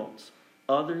anything else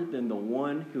other than the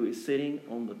one who is sitting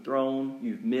on the throne,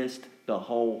 you've missed the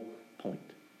whole point.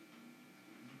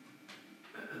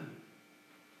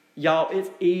 Y'all, it's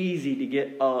easy to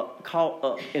get caught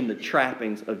up in the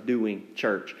trappings of doing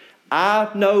church. I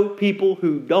know people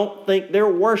who don't think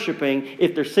they're worshiping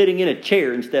if they're sitting in a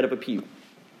chair instead of a pew.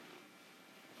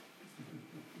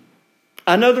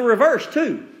 I know the reverse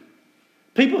too.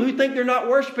 People who think they're not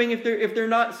worshiping if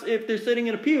they're sitting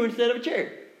in a pew instead of a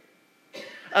chair.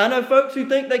 I know folks who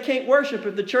think they can't worship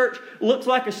if the church looks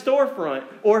like a storefront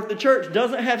or if the church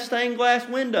doesn't have stained glass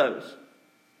windows.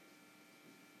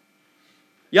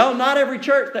 Y'all, not every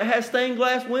church that has stained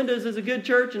glass windows is a good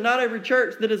church, and not every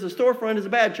church that is a storefront is a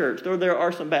bad church. Though there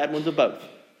are some bad ones of both.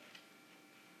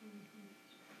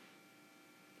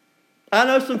 I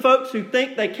know some folks who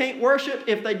think they can't worship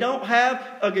if they don't have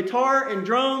a guitar and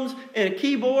drums and a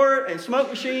keyboard and smoke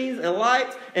machines and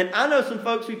lights. And I know some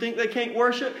folks who think they can't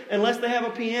worship unless they have a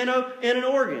piano and an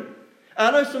organ. I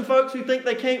know some folks who think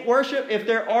they can't worship if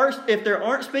there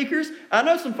aren't speakers. I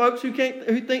know some folks who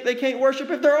think they can't worship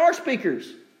if there are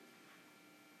speakers.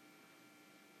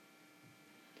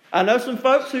 I know some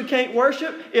folks who can't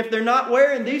worship if they're not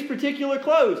wearing these particular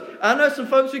clothes. I know some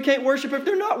folks who can't worship if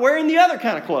they're not wearing the other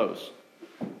kind of clothes.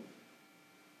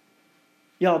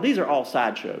 Y'all, these are all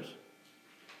sideshows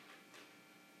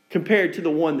compared to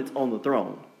the one that's on the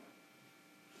throne.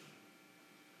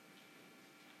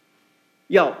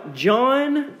 Y'all,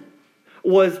 John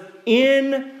was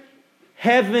in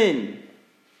heaven.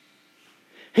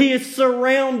 He is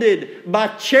surrounded by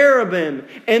cherubim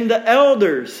and the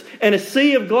elders and a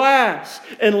sea of glass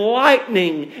and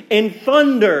lightning and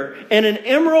thunder and an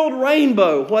emerald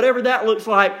rainbow, whatever that looks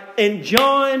like. And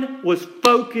John was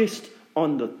focused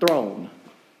on the throne.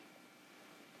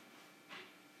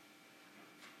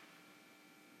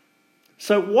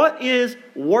 So what is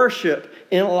worship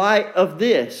in light of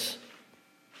this?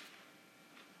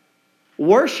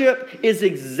 Worship is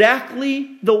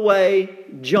exactly the way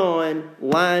John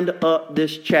lined up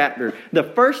this chapter. The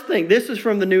first thing, this is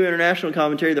from the New International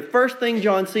Commentary, the first thing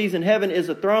John sees in heaven is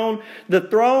a throne. The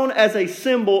throne as a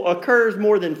symbol occurs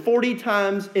more than 40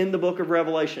 times in the book of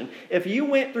Revelation. If you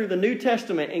went through the New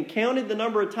Testament and counted the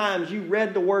number of times you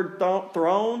read the word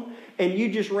throne, and you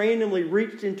just randomly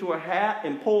reached into a hat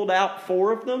and pulled out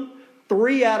 4 of them,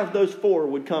 3 out of those 4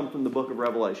 would come from the book of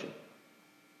Revelation.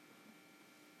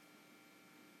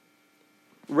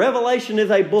 Revelation is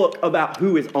a book about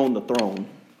who is on the throne.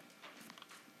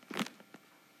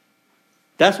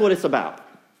 That's what it's about.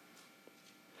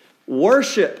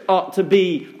 Worship ought to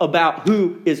be about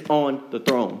who is on the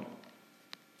throne.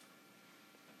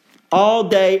 All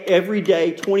day, every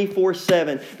day,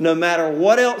 24/7. No matter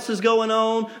what else is going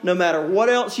on, no matter what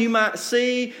else you might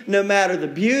see, no matter the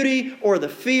beauty or the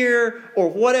fear or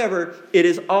whatever, it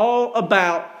is all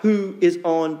about who is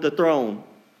on the throne.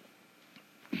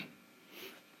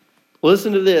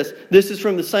 Listen to this. This is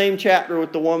from the same chapter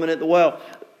with the woman at the well.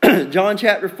 John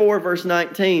chapter 4, verse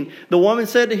 19. The woman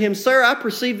said to him, "Sir, I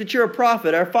perceive that you're a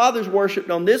prophet. Our fathers worshipped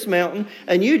on this mountain,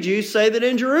 and you Jews say that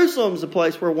in Jerusalem is the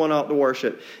place where one ought to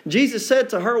worship." Jesus said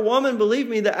to her, "Woman, believe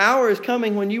me, the hour is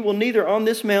coming when you will neither on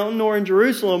this mountain nor in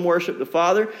Jerusalem worship the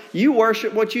Father. You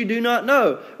worship what you do not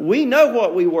know. We know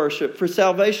what we worship, for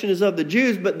salvation is of the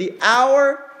Jews, but the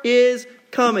hour is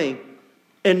coming,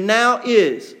 and now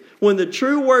is, when the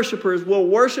true worshipers will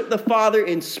worship the Father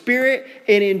in spirit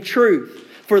and in truth.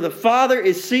 For the Father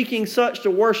is seeking such to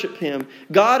worship Him.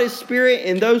 God is spirit,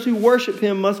 and those who worship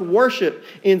Him must worship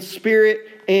in spirit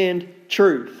and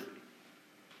truth."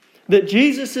 That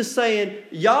Jesus is saying,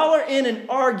 y'all are in an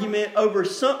argument over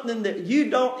something that you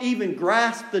don't even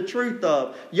grasp the truth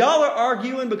of. Y'all are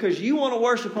arguing because you want to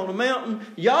worship on a mountain.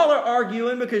 Y'all are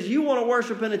arguing because you want to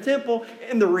worship in a temple.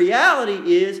 And the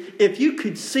reality is, if you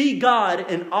could see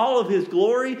God in all of His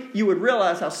glory, you would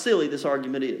realize how silly this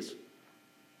argument is.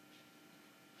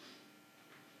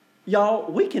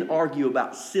 Y'all, we can argue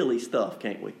about silly stuff,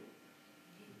 can't we?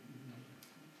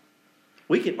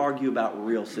 We can argue about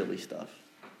real silly stuff.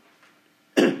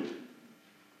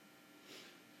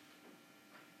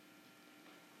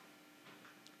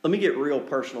 Let me get real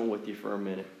personal with you for a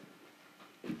minute.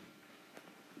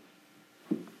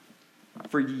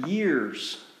 For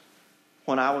years,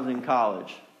 when I was in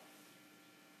college,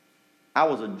 I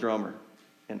was a drummer,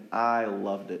 and I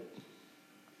loved it.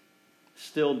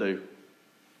 Still do,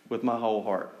 with my whole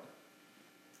heart.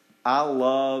 I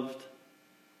loved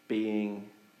being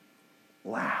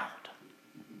loud.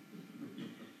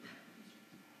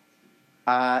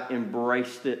 I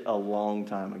embraced it a long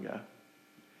time ago.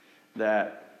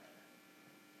 That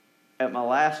at my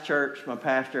last church, my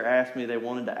pastor asked me they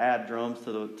wanted to add drums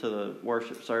to the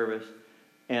worship service,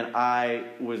 and I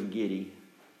was giddy.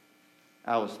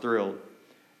 I was thrilled.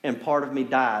 And part of me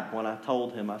died when I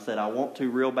told him. I said, I want to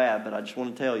real bad, but I just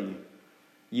want to tell you,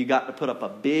 you got to put up a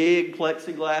big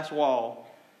plexiglass wall,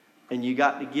 and you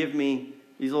got to give me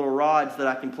these little rods that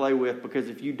I can play with, because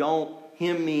if you don't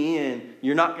hem me in,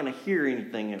 you're not going to hear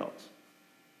anything else.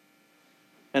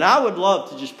 And I would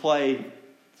love to just play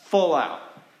full out.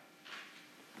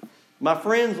 My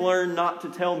friends learned not to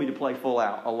tell me to play full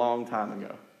out a long time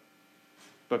ago,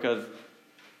 because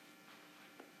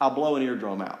I'll blow an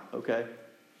eardrum out, okay?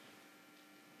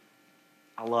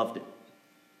 I loved it.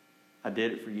 I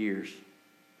did it for years.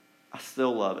 I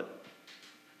still love it.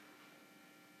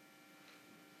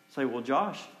 Say, well,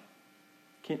 Josh,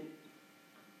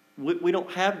 we don't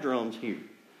have drums here.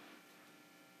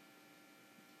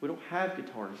 We don't have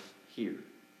guitars here.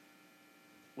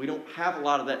 We don't have a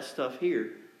lot of that stuff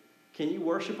here. Can you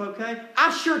worship okay?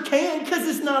 I sure can, because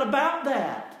it's not about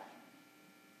that.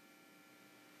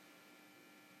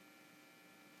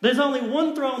 There's only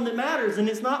one throne that matters, and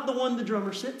it's not the one the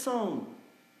drummer sits on.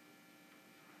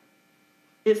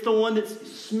 It's the one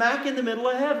that's smack in the middle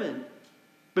of heaven.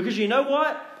 Because you know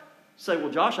what? Say,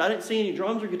 well, Josh, I didn't see any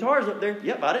drums or guitars up there.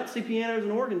 Yep, I didn't see pianos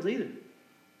and organs either.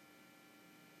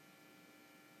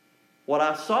 What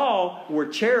I saw were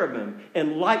cherubim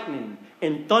and lightning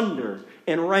and thunder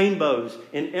and rainbows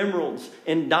and emeralds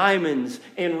and diamonds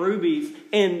and rubies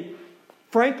and,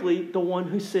 frankly, the one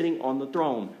who's sitting on the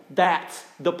throne. That's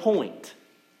the point.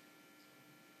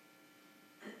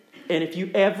 And if you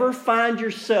ever find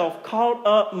yourself caught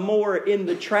up more in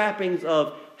the trappings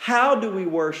of how do we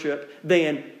worship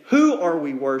than who are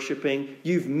we worshiping,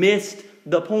 you've missed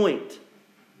the point.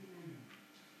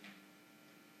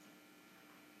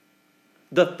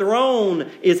 The throne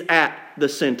is at the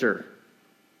center.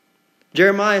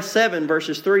 Jeremiah 7,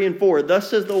 verses 3 and 4. Thus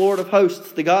says the Lord of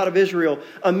hosts, the God of Israel,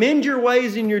 amend your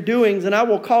ways and your doings, and I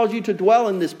will cause you to dwell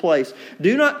in this place.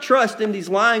 Do not trust in these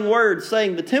lying words,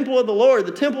 saying, the temple of the Lord,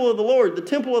 the temple of the Lord, the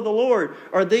temple of the Lord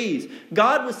are these.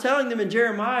 God was telling them in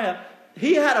Jeremiah,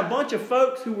 he had a bunch of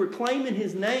folks who were claiming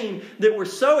his name that were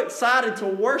so excited to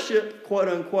worship, quote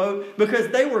unquote, because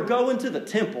they were going to the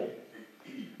temple.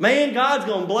 Man, God's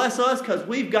going to bless us because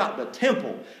we've got the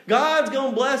temple. God's going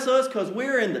to bless us because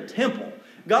we're in the temple.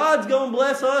 God's going to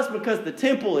bless us because the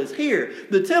temple is here.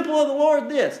 The temple of the Lord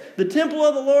this. The temple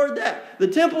of the Lord that. The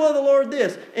temple of the Lord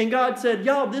this. And God said,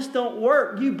 y'all, this don't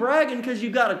work. You bragging because you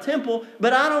got a temple,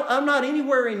 but I'm not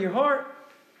anywhere in your heart.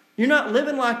 You're not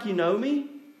living like you know me.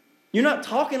 You're not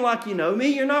talking like you know me.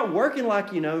 You're not working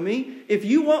like you know me. If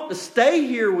you want to stay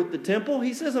here with the temple,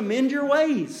 he says, amend your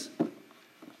ways.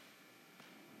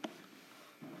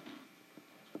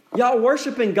 Y'all,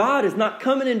 worshiping God is not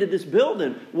coming into this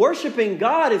building. Worshiping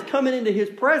God is coming into his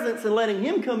presence and letting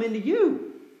him come into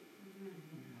you.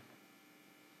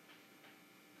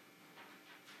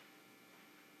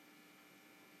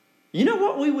 You know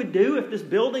what we would do if this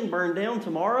building burned down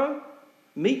tomorrow?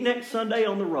 Meet next Sunday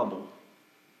on the rubble.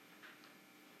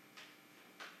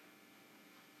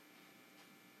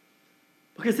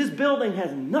 Because this building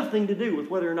has nothing to do with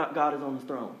whether or not God is on his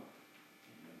throne.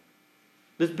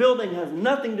 This building has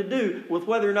nothing to do with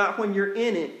whether or not when you're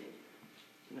in it.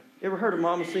 You ever heard of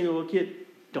mama seen a little kid?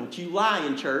 Don't you lie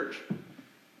in church.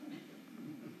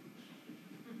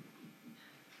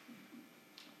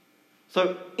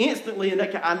 So instantly, and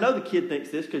I know the kid thinks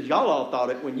this because y'all all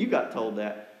thought it when you got told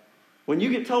that. When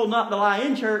you get told not to lie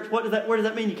in church, where does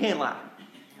that mean you can't lie?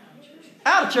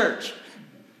 Out of church.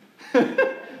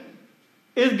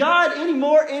 Is God any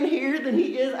more in here than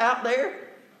he is out there?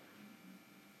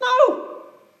 No.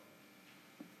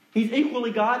 He's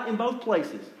equally God in both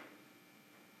places.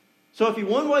 So if you're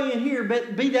one way in here,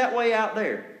 be that way out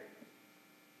there.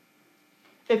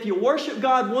 If you worship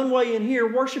God one way in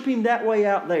here, worship him that way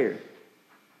out there.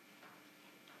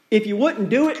 If you wouldn't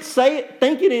do it, say it,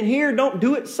 think it in here. Don't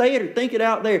do it, say it, or think it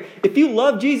out there. If you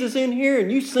love Jesus in here and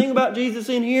you sing about Jesus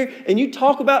in here and you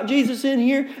talk about Jesus in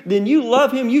here, then you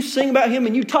love him, you sing about him,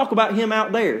 and you talk about him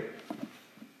out there.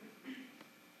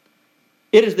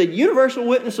 It is the universal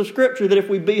witness of Scripture that if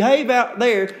we behave out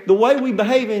there the way we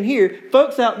behave in here,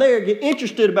 folks out there get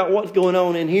interested about what's going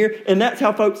on in here, and that's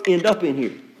how folks end up in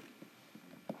here.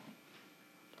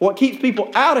 What keeps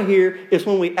people out of here is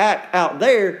when we act out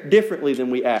there differently than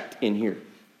we act in here.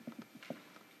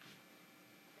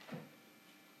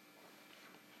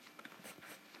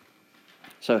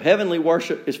 So heavenly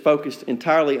worship is focused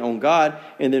entirely on God.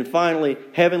 And then finally,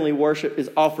 heavenly worship is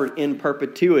offered in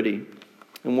perpetuity.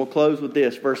 And we'll close with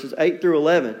this, verses 8 through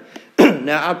 11.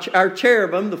 Now, our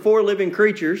cherubim, the 4 living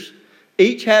creatures,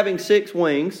 each having 6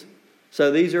 wings. So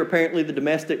these are apparently the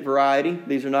domestic variety.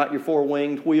 These are not your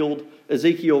 4-winged, wheeled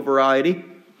Ezekiel variety.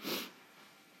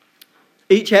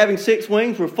 Each having 6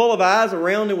 wings, were full of eyes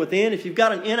around and within. If you've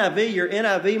got an NIV, your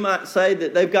NIV might say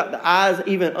that they've got the eyes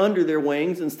even under their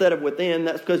wings instead of within.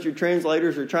 That's because your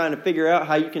translators are trying to figure out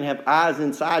how you can have eyes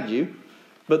inside you.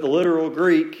 But the literal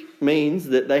Greek means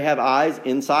that they have eyes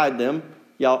inside them.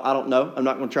 Y'all, I don't know. I'm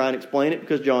not going to try and explain it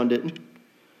because John didn't.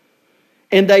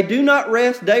 And they do not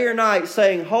rest day or night,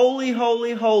 saying, Holy,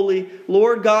 holy, holy,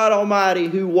 Lord God Almighty,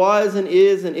 who was and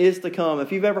is to come.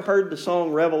 If you've ever heard the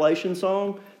song Revelation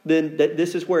Song, then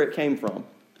this is where it came from.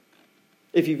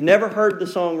 If you've never heard the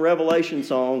song Revelation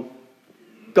Song,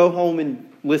 go home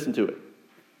and listen to it.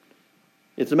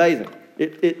 It's amazing.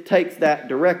 It takes that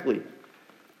directly.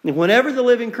 And whenever the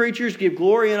living creatures give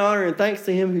glory and honor and thanks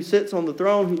to Him who sits on the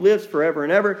throne, who lives forever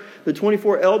and ever, the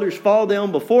 24 elders fall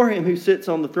down before Him who sits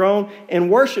on the throne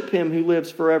and worship Him who lives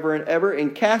forever and ever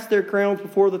and cast their crowns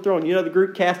before the throne. You know the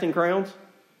group Casting Crowns?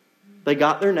 They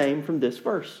got their name from this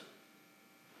verse.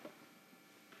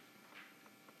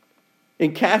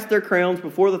 And cast their crowns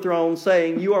before the throne,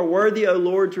 saying, You are worthy, O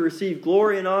Lord, to receive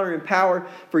glory and honor and power,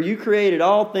 for you created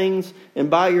all things,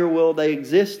 and by your will they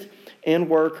exist and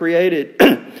were created.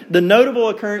 The notable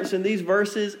occurrence in these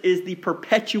verses is the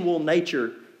perpetual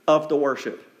nature of the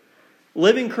worship.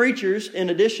 Living creatures,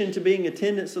 in addition to being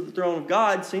attendants of the throne of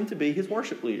God, seem to be His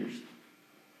worship leaders.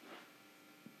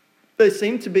 They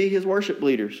seem to be His worship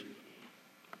leaders.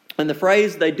 And the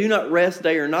phrase, they do not rest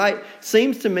day or night,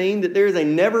 seems to mean that there is a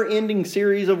never-ending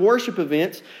series of worship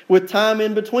events with time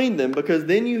in between them. Because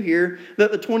then you hear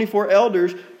that the 24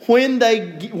 elders, when they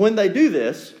do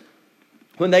this,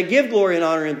 when they give glory and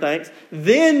honor and thanks,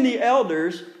 then the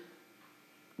elders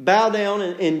bow down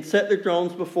and set their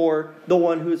thrones before the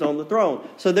one who is on the throne.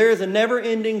 So there is a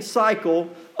never-ending cycle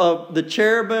of the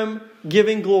cherubim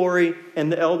giving glory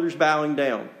and the elders bowing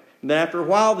down. And then after a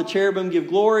while, the cherubim give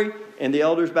glory and the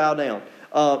elders bow down.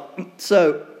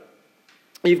 So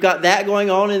you've got that going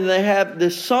on, and they have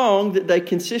this song that they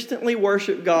consistently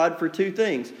worship God for 2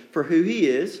 things: for who He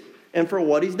is and for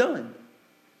what He's done.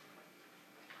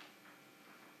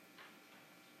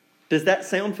 Does that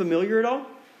sound familiar at all?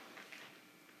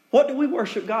 What do we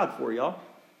worship God for, y'all?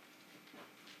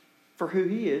 For who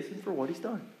He is and for what He's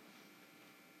done.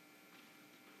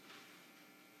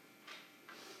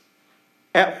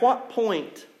 At what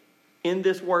point in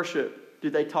this worship do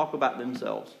they talk about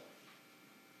themselves?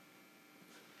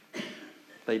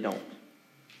 They don't.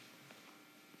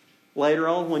 Later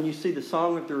on, when you see the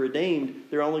Song of the Redeemed,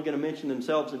 they're only going to mention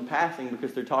themselves in passing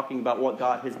because they're talking about what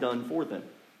God has done for them.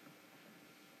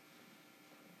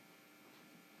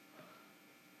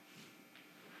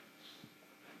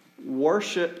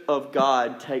 Worship of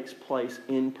God takes place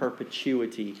in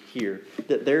perpetuity here.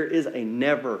 That there is a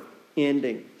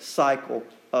never-ending cycle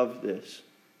of this.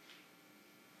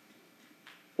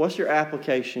 What's your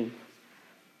application?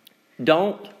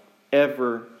 Don't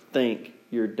ever think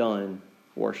you're done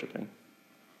worshiping.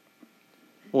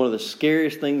 One of the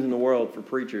scariest things in the world for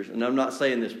preachers, and I'm not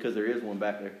saying this because there is one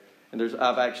back there, and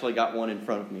I've actually got one in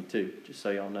front of me too, just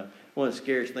so y'all know. One of the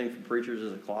scariest things for preachers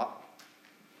is a clock.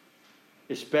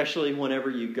 Especially whenever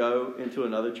you go into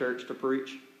another church to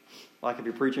preach. Like if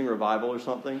you're preaching revival or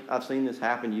something. I've seen this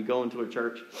happen. You go into a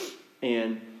church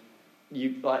and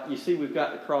you see we've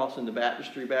got the cross in the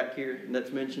baptistry back here. And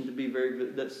that's mentioned to be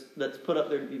that's put up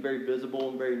there to be very visible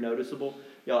and very noticeable.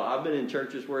 Y'all, I've been in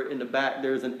churches where in the back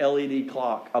there's an LED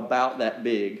clock about that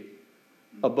big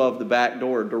above the back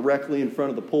door directly in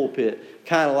front of the pulpit.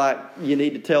 Kind of like you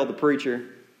need to tell the preacher,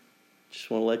 just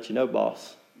want to let you know,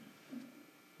 boss.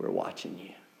 We're watching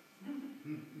you.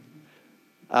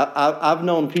 I've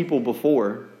known people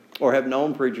before, or have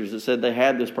known preachers that said they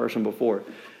had this person before,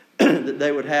 that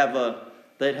they would have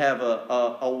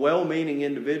a well-meaning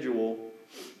individual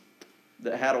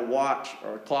that had a watch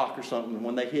or a clock or something, and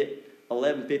when they hit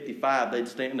 11:55, they'd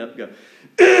stand up and go,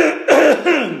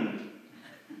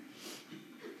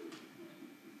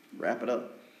 wrap it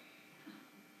up.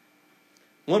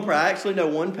 I actually know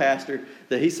one pastor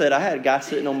that he said, I had a guy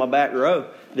sitting on my back row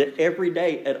that every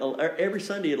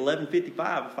Sunday at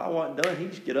 11:55, if I wasn't done,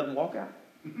 he'd just get up and walk out.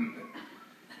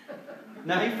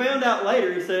 Now, he found out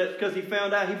later, he said, because he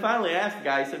finally asked the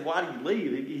guy, he said, why did you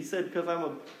leave? He said,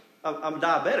 because I'm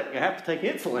diabetic. I have to take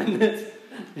insulin.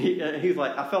 He's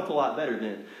like, I felt a lot better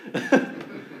then.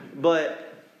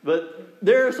 But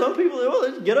there are some people that will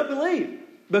just get up and leave.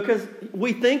 Because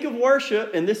we think of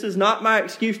worship, and this is not my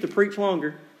excuse to preach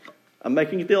longer. I'm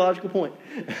making a theological point.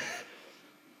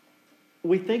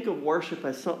 We think of worship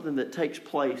as something that takes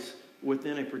place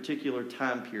within a particular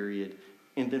time period.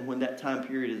 And then when that time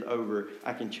period is over,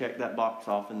 I can check that box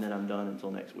off and then I'm done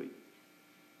until next week.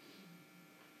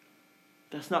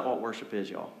 That's not what worship is,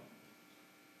 y'all.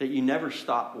 That you never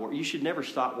stop. You should never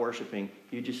stop worshiping.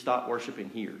 You just stop worshiping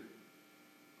here.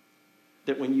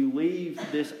 That when you leave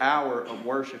this hour of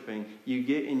worshiping, you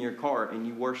get in your car and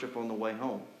you worship on the way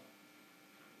home.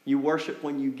 You worship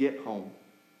when you get home.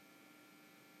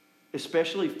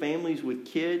 Especially families with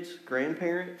kids,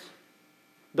 grandparents.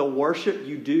 The worship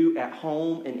you do at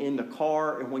home and in the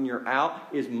car and when you're out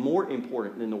is more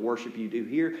important than the worship you do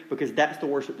here, because that's the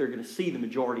worship they're going to see the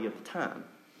majority of the time.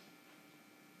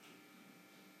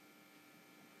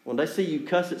 When they see you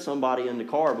cuss at somebody in the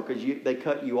car because they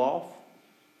cut you off,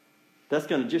 that's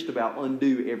going to just about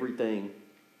undo everything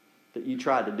that you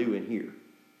tried to do in here.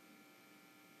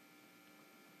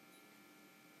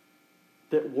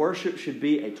 That worship should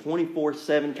be a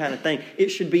 24/7 kind of thing. It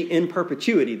should be in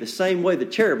perpetuity. The same way the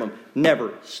cherubim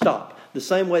never stop. The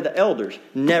same way the elders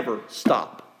never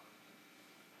stop.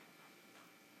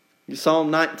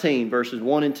 Psalm 19, verses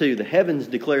 1 and 2. The heavens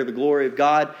declare the glory of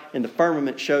God, and the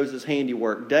firmament shows His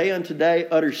handiwork. Day unto day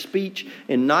utters speech,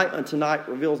 and night unto night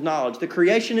reveals knowledge. The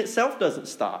creation itself doesn't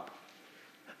stop.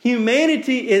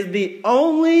 Humanity is the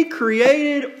only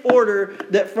created order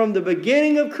that from the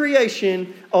beginning of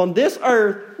creation on this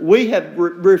earth, we have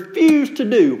refused to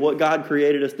do what God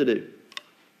created us to do.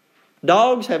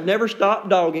 Dogs have never stopped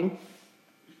dogging.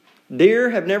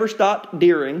 Deer have never stopped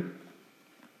deering.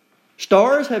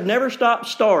 Stars have never stopped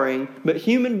starring, but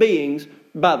human beings,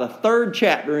 by the 3rd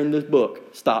chapter in this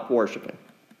book, stopped worshiping.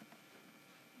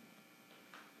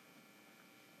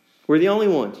 We're the only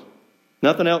ones.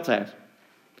 Nothing else has.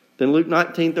 Then Luke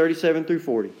 19, 37 through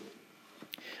 40.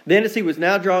 Then as he was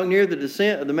now drawing near the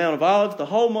descent of the Mount of Olives, the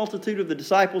whole multitude of the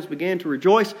disciples began to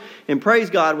rejoice and praise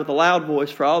God with a loud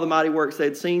voice for all the mighty works they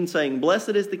had seen, saying, Blessed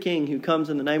is the King who comes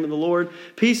in the name of the Lord,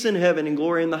 peace in heaven and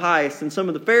glory in the highest. And some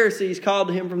of the Pharisees called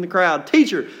to him from the crowd,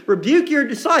 Teacher, rebuke your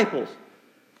disciples.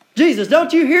 Jesus,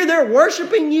 don't you hear they're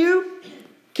worshiping you?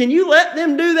 Can you let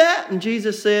them do that? And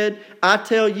Jesus said, I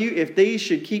tell you, if these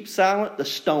should keep silent, the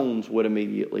stones would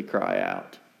immediately cry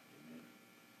out.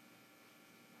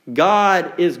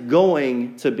 God is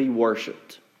going to be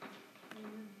worshipped.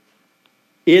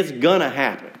 It's going to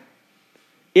happen.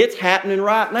 It's happening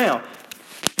right now.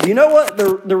 You know what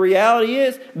the reality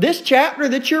is? This chapter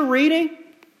that you're reading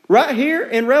right here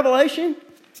in Revelation,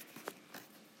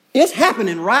 it's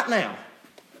happening right now.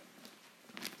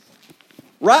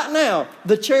 Right now,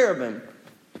 the cherubim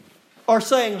are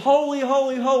saying, Holy,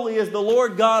 holy, holy is the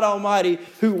Lord God Almighty,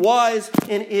 who was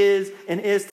and is